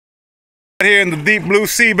Here in the deep blue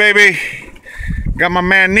sea, baby. Got my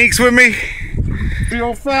man Neeks with me.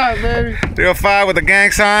 305, baby. 305 with the gang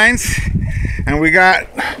signs. And we got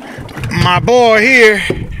my boy here.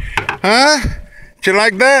 Huh? You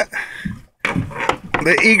like that?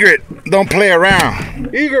 The Egret don't play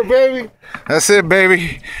around. Egret, baby. That's it,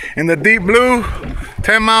 baby. In the deep blue,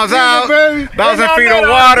 10 miles out, baby. 1,000 feet of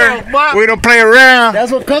water. We don't play around.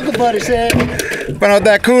 That's what Cuckoo Buddy said. Put out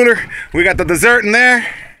that cooler. We got the dessert in there.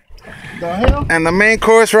 The hell? And the main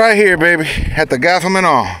course right here, baby. At the gaffum and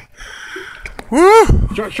all.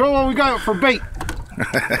 Woo! Show what we got for bait.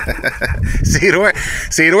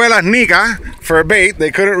 Ciruelas Nica for bait.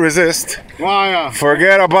 They couldn't resist. Wow, yeah.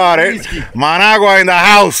 Forget about it. Managua in the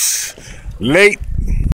house. Late.